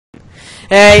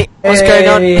Hey, what's going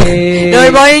on? Hey.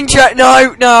 No, my intro. No,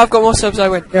 I've got more subs. I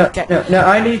win. Yeah, Okay. no,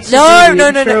 I need to do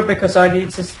the intro because I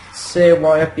need to say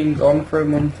why I've been gone for a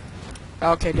month.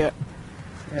 Okay, do it.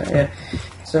 Yeah.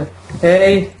 So,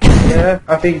 hey, yeah,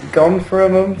 I've been gone for a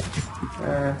month.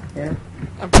 Yeah.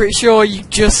 I'm pretty sure you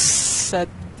just said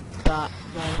that.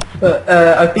 No. But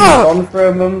I've been gone for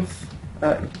a month.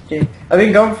 I've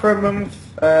been gone for a month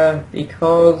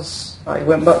because I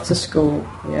went back to school.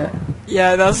 Yeah.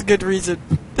 Yeah, that's a good reason.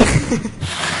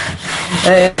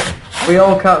 We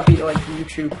all can't be like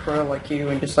YouTube pro like you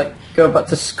and just like go back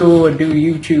to school and do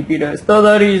YouTube. You know, it's not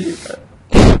that easy.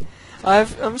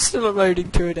 I'm still uploading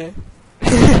 2 a day.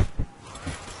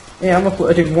 Yeah, I'm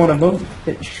uploading 1 a month,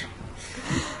 bitch.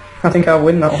 I think I'll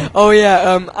win that one. Oh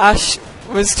yeah, Ash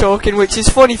was talking, which is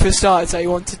funny for starters, that he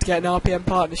wanted to get an RPM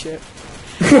partnership.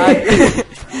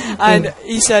 And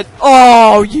he said,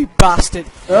 "Oh, you bastard!"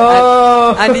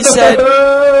 Oh, and he said,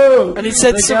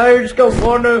 the guy who just got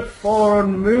 104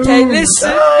 on Moon. Okay,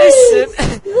 listen.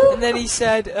 And then he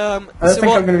said, I don't think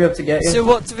I'm going to be able to get you. So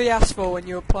what do they ask for when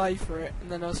you apply for it?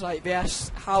 And then I was like, they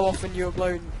asked how often you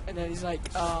upload, and then he's like,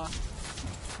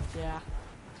 yeah.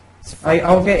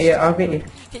 I'll get you.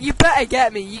 You better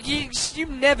get me. You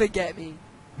never get me.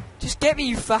 Just get me,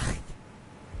 you fuck.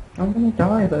 I'm gonna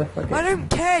die though if I get I don't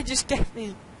care. Just get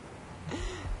me.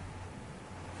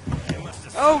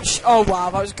 Oh wow,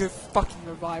 that was a good fucking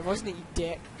revive, wasn't it, you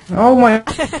dick? Oh my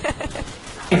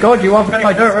God, you have if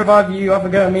I don't revive you, you have a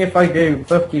go at me if I do.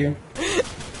 Fuck you.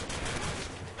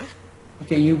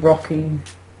 Okay, you rocking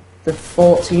the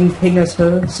 14 pingers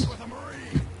hers.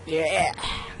 Yeah.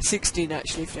 16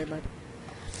 actually, if you don't mind.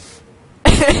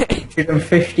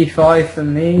 155 for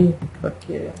me. Fuck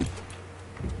yeah.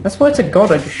 I swear to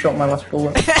God I just shot my last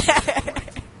bullet.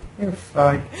 You're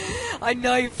fine. I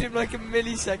knifed him like a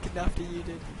millisecond after you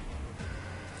did.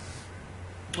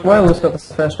 Well, let's got the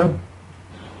first one.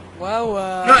 Well,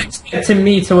 to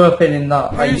me to open in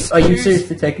that. Are you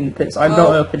seriously taking the piss? I'm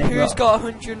not opening that. Who's got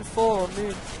 104 on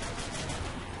Moon?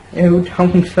 Who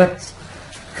down first?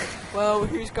 Well,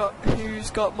 who's got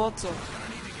mods on?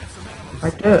 I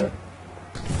do.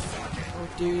 Or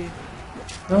do you?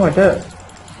 No, I don't.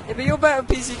 Yeah, but you're better at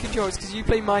PC controls because you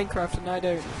play Minecraft and I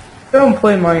don't. I don't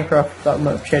play Minecraft that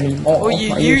much anymore. Oh,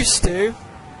 you used to?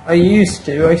 I used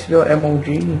to be like MLG,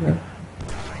 you know.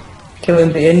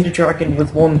 Killing the Ender Dragon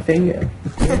with one finger.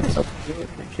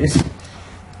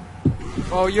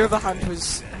 Well, your other hand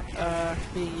was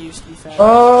being used, to be fair.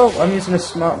 Oh, I'm using a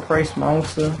smart price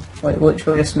mouse though. Like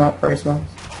literally a smart price mouse.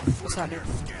 What's that mean?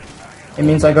 It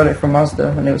means I got it from Mazda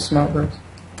and it was smart price.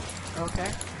 Okay.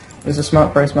 It was a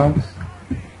smart price mouse.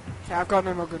 Okay, I've got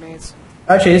no more grenades.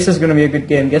 Actually, this is going to be a good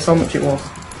game. Guess how much it was?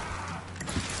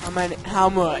 I mean, how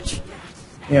much?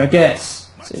 Yeah, guess.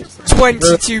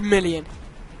 22 million.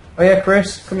 Oh yeah,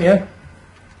 Chris, come here.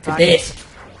 To this.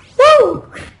 Woo!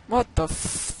 What the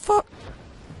fuck?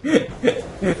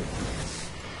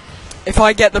 If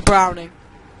I get the Browning.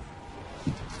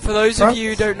 For those of you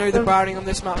who don't know, the Browning on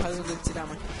this map has a limited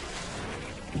ammo.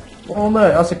 Oh no,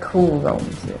 that's a cool round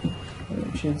thing.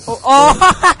 Which is... Oh!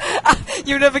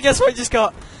 You'll never guess what I just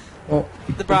got. What?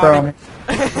 The Browning.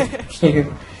 Do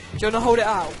you want to hold it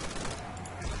out?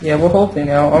 Yeah, we're holding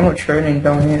it out. I'm not training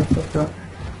down here. Fuck that.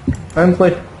 I haven't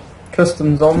played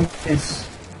custom zombies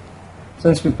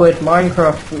since we played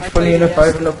Minecraft, which funny enough I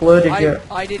haven't uploaded yet.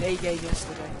 I did a game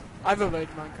yesterday. I've uploaded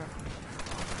Minecraft.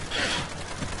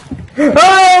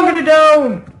 Oh, I'm gonna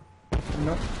down!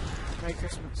 No. Merry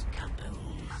Christmas.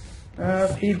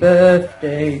 Happy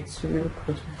birthday to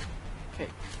Christmas. Okay,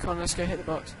 come on, let's go hit the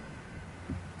box.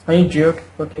 I need joke,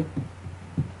 okay.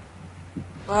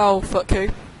 Oh, fuck who?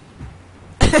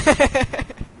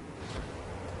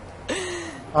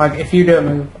 If you don't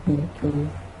move, I'm gonna kill you.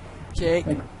 Jake,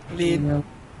 lean.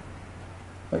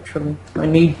 Literally. I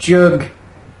need jug.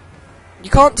 You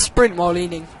can't sprint while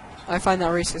leaning. I find that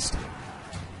racist.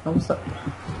 How's that?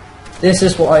 This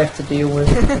is what I have to deal with.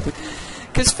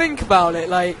 Because think about it,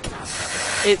 like,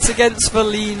 it's against the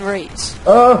lean rates.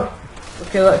 Oh!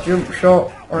 Okay, that jump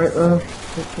shot right there.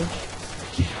 Okay.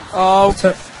 Oh,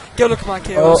 go look at my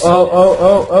kills.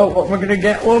 Oh, what am I gonna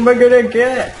get? What am I gonna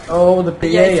get? Oh, the BAR.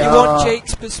 Yeah, if you want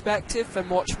Jake's perspective, then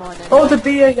watch mine anyway. Oh, the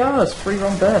BAR is free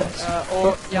round burst.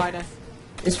 Yeah, I know.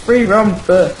 It's free round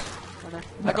burst. I know.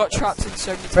 I got trapped in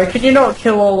so many times. Right, can you not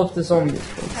kill all of the zombies?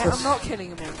 Hey, I'm not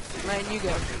killing them all. I'm letting you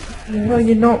go. No,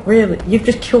 you're not really. You've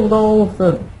just killed all of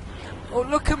them. Oh,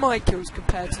 look at my kills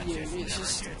compared to you. It's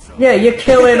just... Yeah, you're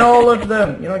killing all of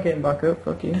them. You're not getting back up,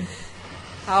 fuck you.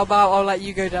 How about I'll let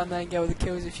you go down there and get all the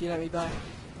kills if you let me by? I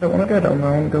don't want to go down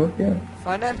there, I want to go up here.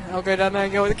 Fine then, I'll go down there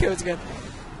and get all the kills again.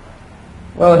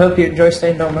 Well, I hope you enjoy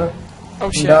staying down there. Oh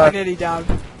shit, I nearly died.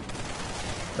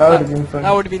 That would have been fun.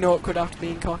 That would have been awkward after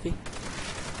being cocky.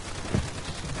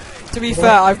 To be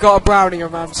fair, I've got a brownie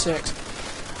on round 6.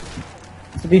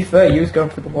 To be fair, you was going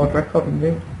for the world record, and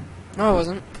me. No, I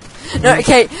wasn't. No,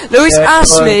 okay, Lewis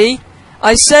asked me,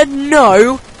 I said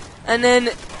no, and then,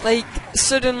 like,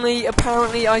 suddenly,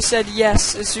 apparently, I said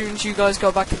yes as soon as you guys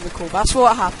got back in the call. That's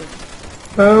what happened.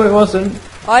 No, it wasn't.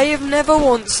 I have never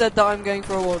once said that I'm going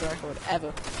for a world record,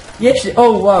 ever. Yes,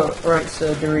 oh wow, right,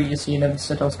 so Doritos, you never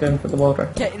said I was going for the world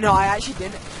record. Okay, no, I actually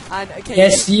didn't. And, okay,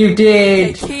 yes, you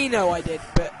did! Okay, Kino I did,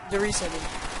 but Doritos I didn't.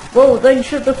 Whoa, then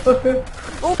shut the fuck up.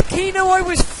 Oh, Kino I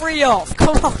was free off,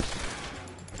 come on!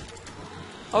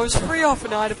 I was free off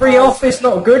and I had a free off is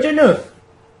not good enough.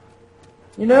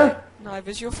 You know?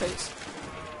 Neither's your face.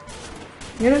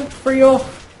 You know, free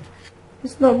off.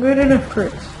 It's not good enough,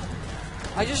 Chris.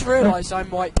 I just realised I'm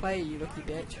white player, you lucky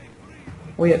bitch.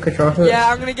 Oh yeah, control hurts. Yeah,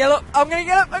 I'm gonna get up, I'm gonna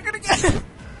get up, I'm gonna get up!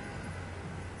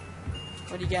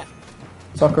 What do you get?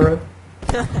 Soccer.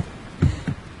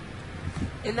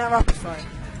 In that rapid fire.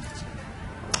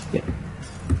 Yeah.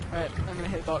 Alright, I'm gonna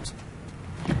hit the box.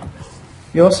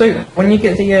 You also, when you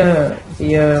get the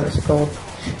what's it called?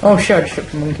 Oh shit, I just shot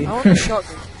the monkey. I want the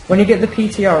shotgun. When you get the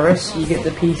PTRS, you get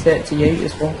the P38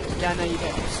 as well. Yeah, I know you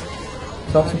get this.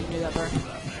 It's awesome. I didn't do that, bro.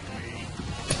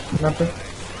 Nothing.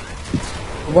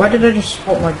 Why did I just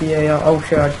swap my BAR? Oh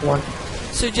shit, I just won.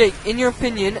 So Jake, in your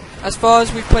opinion, as far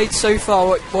as we've played so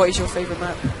far, what is your favourite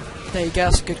map? There you go,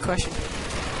 that's a good question.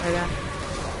 Right there.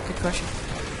 Good question.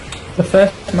 The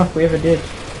first map we ever did.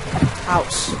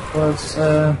 House. Was,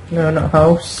 no, not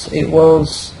house. It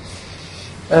was,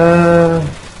 I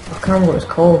can't remember what it's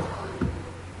called.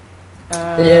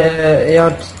 Yeah, it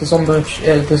had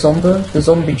the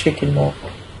zombie chicken walk.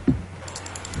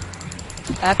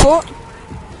 Airport?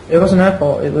 It was an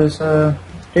airport, it was, do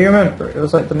you remember it? It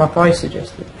was like the map I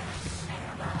suggested.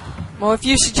 Well, if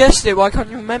you suggested it, why can't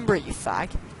you remember it, you fag?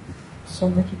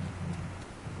 Something.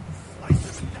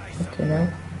 Okay,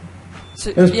 now.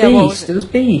 So, It was yeah, Beast, it was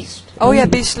Beast. Oh yeah,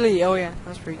 Beastly, oh yeah,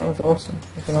 that's pretty That good. was awesome,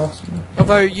 it was awesome.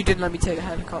 Although you didn't let me take the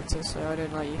helicopter, so I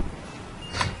don't like you.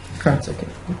 That's okay.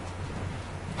 It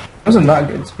wasn't that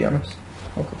good, to be honest.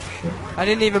 Oh god, shit. I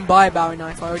didn't even buy a Bowie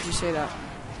knife, why would you say that?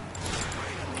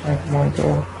 Oh my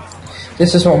god.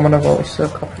 This is what I'm gonna vote, so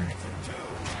cocky.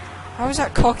 How is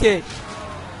that cocky?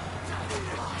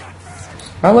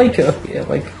 I like it up here,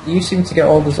 like, you seem to get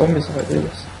all the zombies if I do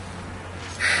this.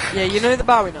 Yeah, you know the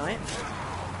Bowie knife?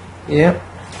 Yeah.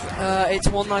 It's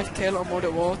one knife kill on Mod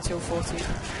at War till 14.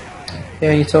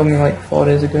 Yeah, you told me like 4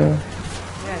 days ago.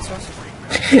 Yeah, it's awesome.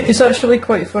 It's actually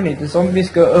quite funny, the zombies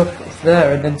go up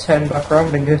there and then turn back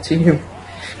around and go to you.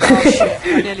 Oh shit,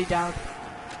 I nearly died.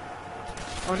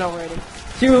 Oh, not really.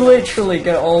 You literally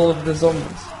get all of the zombies.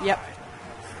 Yep.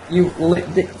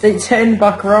 They turn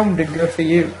back around and go for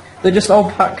you. They're just all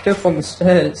packed up on the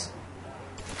stairs.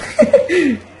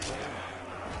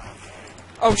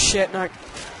 Oh shit, no.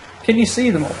 Can you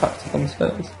see them all packed up on the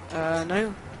stairs?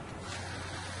 No.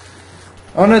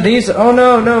 Oh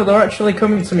no, no, they're actually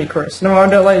coming to me, Chris. No, I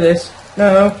don't like this.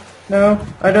 No,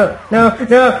 I don't, no.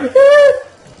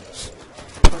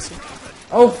 Pussy.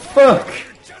 Oh fuck!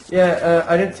 Yeah,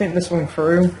 I didn't think this one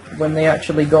through when they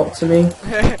actually got to me.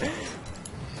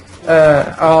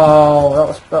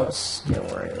 Oh, that was skill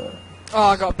right there. Oh,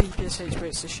 I got a PPSH, but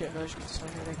it's the shit version, so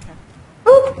I don't care.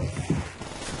 Oh!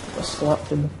 Got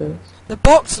slapped in the face. The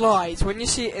box lies. When you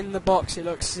see it in the box, it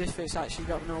looks as if it's actually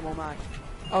got a normal mag.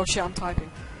 Oh shit, I'm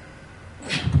typing.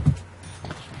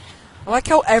 I like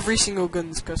how every single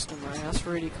gun's custom, right? That's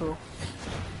really cool.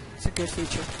 It's a good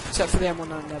feature. Except for the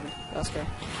M1911. That's good.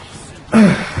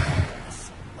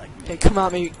 Okay, come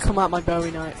at my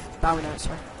Bowie knife.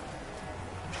 Sorry.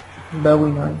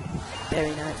 Bowie knife.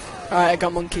 Bowie knife. Alright, I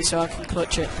got monkey so I can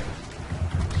clutch it.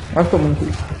 I've got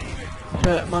monkeys.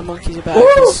 But my monkeys are better.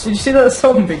 Oh, did you see that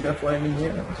zombie they're flaming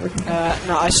here?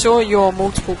 No, I saw your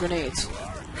multiple grenades.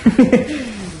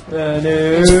 No.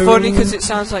 It's funny because it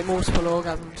sounds like multiple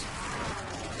orgasms.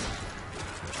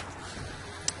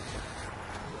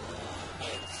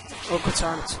 Awkward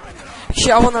silence.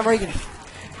 Shit, I want that ray gun.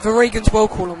 The ray gun's well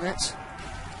cool on this.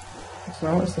 It's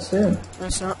not, it's the same. No,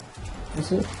 it's not.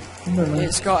 Is it? I don't know.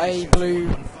 It's got a blue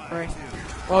ray.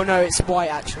 Well, no, it's white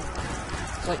actually.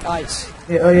 It's like ice.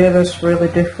 Yeah, oh yeah, that's really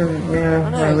different. Yeah, I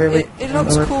know. really. It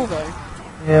looks cool though.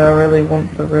 Yeah, I really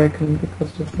want the ray gun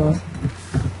because of that.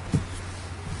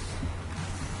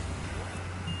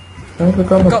 Oh,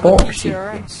 look on the Got box. the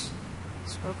PTRS. It's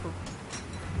so cool.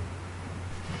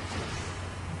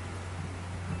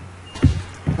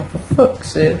 Oh, for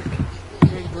fuck's sake.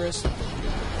 Really brisk.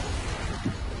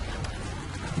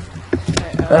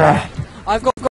 Okay, I've got